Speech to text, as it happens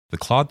The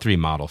Claude 3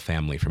 model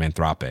family from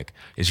Anthropic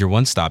is your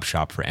one-stop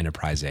shop for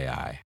enterprise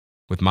AI.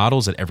 With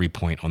models at every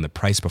point on the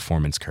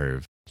price-performance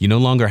curve, you no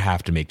longer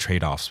have to make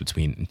trade-offs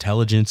between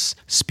intelligence,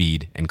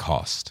 speed, and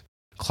cost.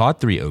 Claude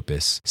 3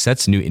 Opus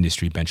sets new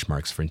industry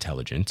benchmarks for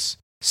intelligence.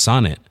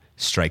 Sonnet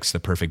strikes the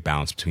perfect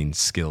balance between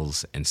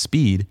skills and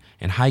speed.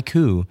 And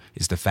Haiku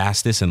is the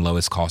fastest and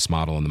lowest cost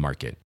model in the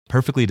market,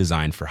 perfectly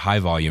designed for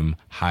high-volume,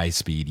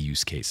 high-speed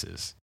use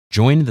cases.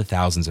 Join the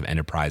thousands of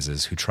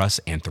enterprises who trust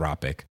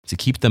Anthropic to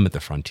keep them at the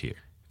frontier.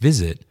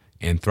 Visit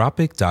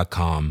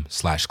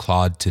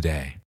anthropic.com/Claude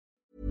today.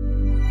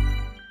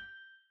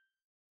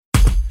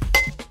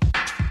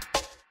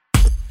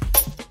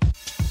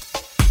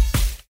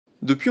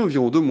 Depuis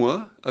environ 2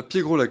 mois, à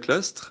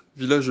Piégros-la-Clastre,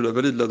 village de la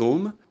vallée de la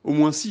Drôme, au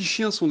moins 6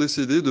 chiens sont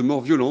décédés de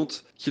morts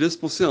violentes qui laissent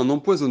penser à un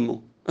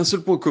empoisonnement. Un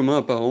seul point commun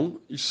apparent,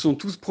 ils se sont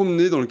tous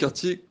promenés dans le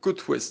quartier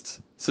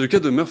Côte-Ouest. C'est le cas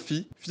de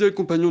Murphy, fidèle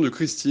compagnon de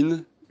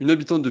Christine, une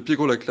habitante de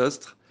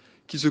Piégros-la-Clastre,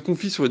 qui se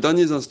confie sur les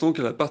derniers instants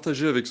qu'elle a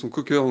partagés avec son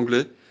cocker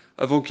anglais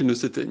avant qu'il ne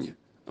s'éteigne.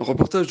 Un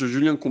reportage de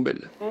Julien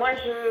Combel. Moi,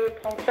 je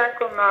prends ça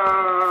comme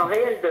un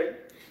réel deuil,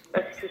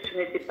 parce que ce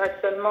n'était pas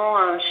seulement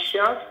un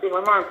chien, c'était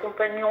vraiment un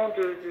compagnon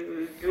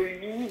de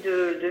vie,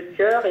 de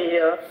cœur,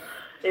 et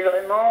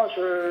vraiment,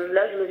 je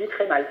le vis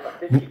très mal.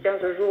 Depuis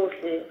 15 jours,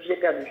 je l'ai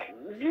perdu.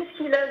 Vu ce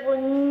qu'il a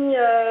vomi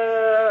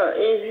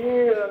et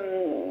vu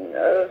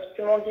ce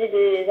que m'ont dit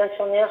les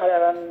infirmières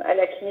à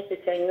la clinique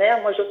vétérinaire,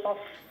 moi je pense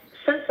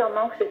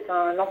sincèrement que c'est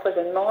un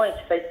empoisonnement et que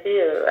ça a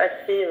été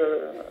assez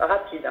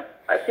rapide,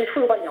 assez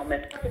foudroyant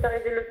même. C'est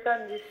arrivé le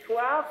samedi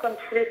soir, comme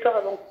tous les soirs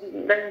avant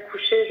d'aller me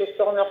coucher, je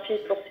sors Murphy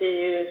pour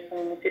ses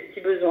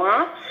petits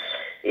besoins.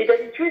 Et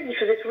d'habitude, il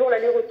faisait toujours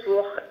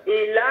l'aller-retour.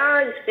 Et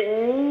là, il s'est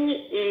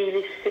mis et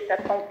il s'est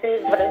absenté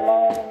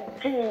vraiment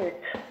 10 minutes,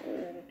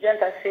 bien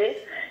passé.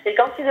 Et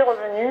quand il est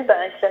revenu,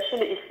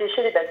 il se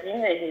léchait les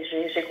babines et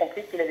j'ai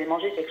compris qu'il avait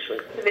mangé quelque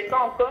chose. Je ne savais pas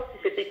encore si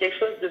c'était quelque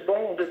chose de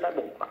bon ou de pas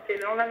bon, quoi. Et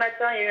le lendemain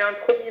matin, il y a eu un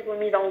premier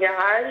vomi dans le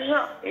garage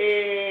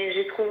et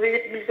j'ai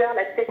trouvé bizarre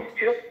la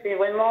texture. C'était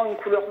vraiment une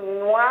couleur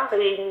noire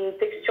et une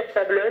texture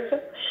sableuse.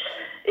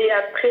 Et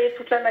après,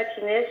 toute la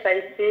matinée, ça a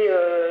été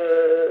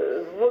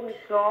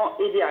vomissement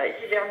et diarrhée.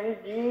 Vers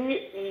midi,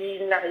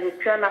 il n'arrivait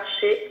plus à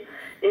marcher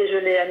et je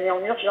l'ai amené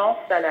en urgence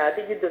à la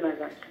Béguide de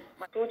Mazin.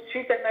 Tout de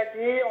suite, elle m'a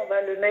dit, on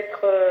va le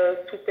mettre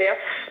sous perf.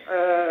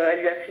 Elle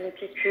lui a fait une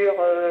piqûre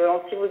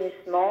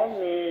anti-vomissement,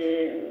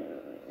 mais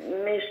je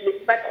ne l'ai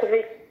pas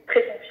trouvée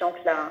très confiante,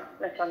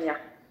 l'infirmière.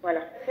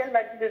 Voilà. Elle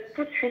m'a dit de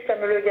tout de suite à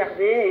me le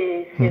garder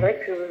et c'est vrai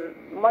que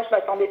moi je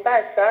m'attendais pas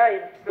à ça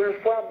et de le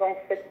voir dans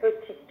cette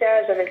petite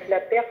cage avec la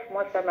perf,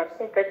 moi ça m'a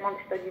complètement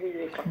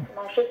déstabilisée.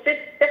 Je sais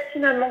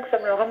pertinemment que ça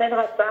me le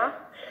ramènera pas,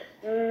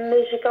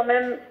 mais j'ai quand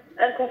même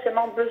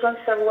inconsciemment besoin de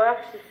savoir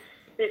si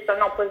c'est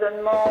un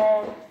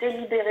empoisonnement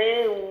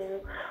délibéré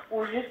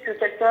ou juste que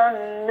quelqu'un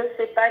ne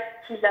sait pas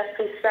qu'il a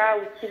fait ça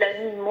ou qu'il a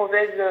mis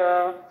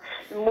un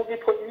mauvais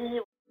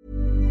produit.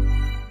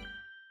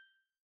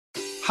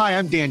 Hi,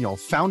 I'm Daniel,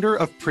 founder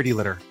of Pretty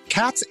Litter.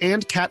 Cats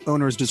and cat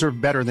owners deserve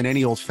better than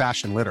any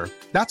old-fashioned litter.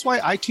 That's why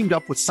I teamed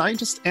up with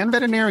scientists and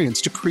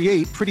veterinarians to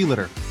create Pretty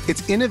Litter.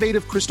 Its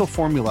innovative crystal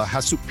formula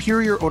has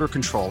superior odor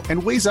control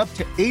and weighs up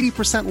to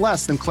 80%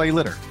 less than clay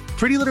litter.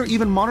 Pretty Litter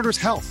even monitors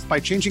health by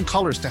changing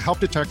colors to help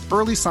detect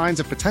early signs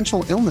of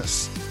potential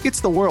illness.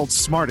 It's the world's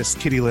smartest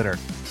kitty litter.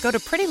 Go to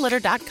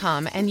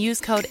prettylitter.com and use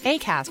code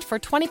ACAST for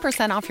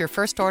 20% off your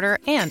first order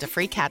and a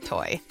free cat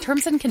toy.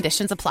 Terms and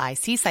conditions apply.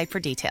 See site for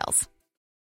details.